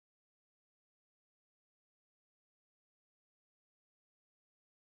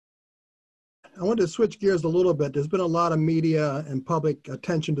I wanted to switch gears a little bit. There's been a lot of media and public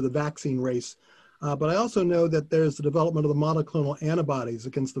attention to the vaccine race, but I also know that there's the development of the monoclonal antibodies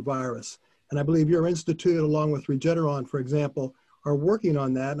against the virus. And I believe your institute, along with Regeneron, for example, are working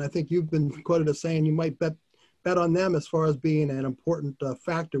on that. And I think you've been quoted as saying you might bet on them as far as being an important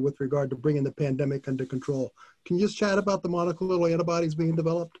factor with regard to bringing the pandemic under control. Can you just chat about the monoclonal antibodies being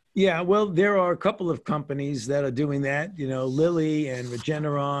developed? Yeah, well, there are a couple of companies that are doing that. You know, Lilly and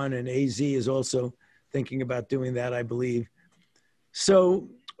Regeneron and AZ is also thinking about doing that, I believe. So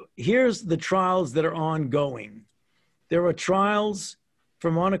here's the trials that are ongoing. There are trials for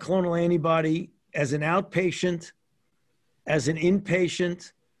monoclonal antibody as an outpatient, as an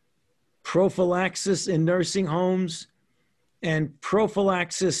inpatient, prophylaxis in nursing homes, and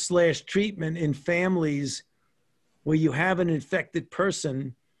prophylaxis/treatment in families where you have an infected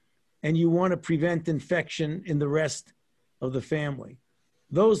person and you want to prevent infection in the rest of the family.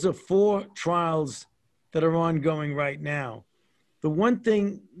 Those are 4 trials that are ongoing right now. The one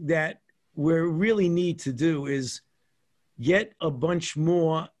thing that we really need to do is get a bunch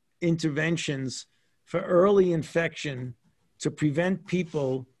more interventions for early infection to prevent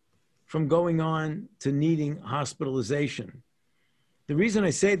people from going on to needing hospitalization. The reason I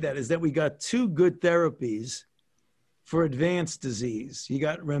say that is that we got 2 good therapies for advanced disease. You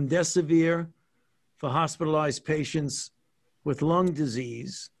got remdesivir for hospitalized patients with lung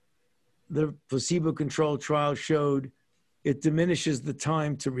disease. The placebo-controlled trial showed it diminishes the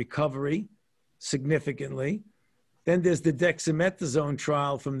time to recovery significantly. Then there's the dexamethasone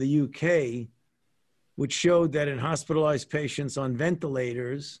trial from the UK, which showed that in hospitalized patients on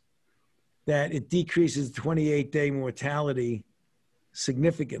ventilators, that it decreases 28-day mortality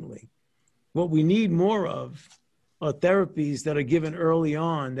significantly. What we need more of are therapies that are given early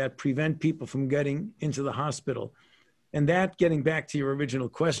on that prevent people from getting into the hospital. And that, getting back to your original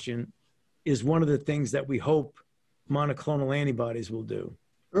question, is one of the things that we hope monoclonal antibodies will do.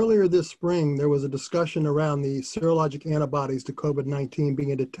 Earlier this spring, there was a discussion around the serologic antibodies to COVID-19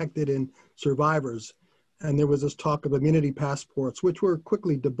 being detected in survivors. And there was this talk of immunity passports, which were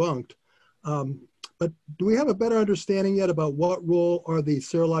quickly debunked. But do we have a better understanding yet about what role are the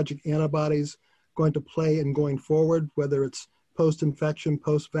serologic antibodies going to play in going forward, whether it's post-infection,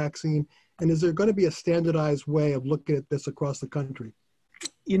 post-vaccine? And is there going to be a standardized way of looking at this across the country?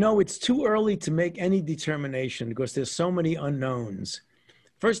 You know, it's too early to make any determination because there's so many unknowns.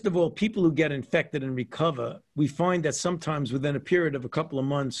 First of all, people who get infected and recover, we find that sometimes within a period of a couple of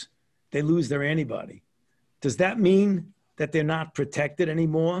months, they lose their antibody. Does that mean that they're not protected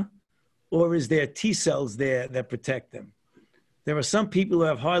anymore? Or is there T cells there that protect them? There are some people who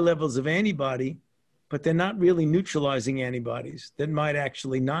have high levels of antibody, but they're not really neutralizing antibodies that might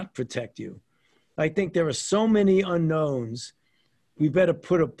actually not protect you. I think there are so many unknowns. We better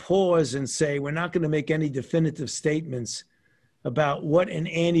put a pause and say we're not going to make any definitive statements about what an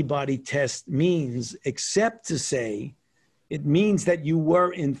antibody test means, except to say it means that you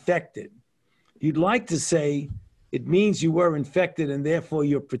were infected. You'd like to say it means you were infected and therefore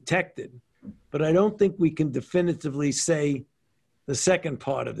you're protected. But I don't think we can definitively say the second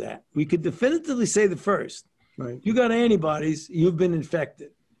part of that. We could definitively say the first. Right. You got antibodies, you've been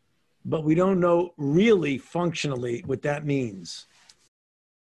infected. But we don't know really functionally what that means.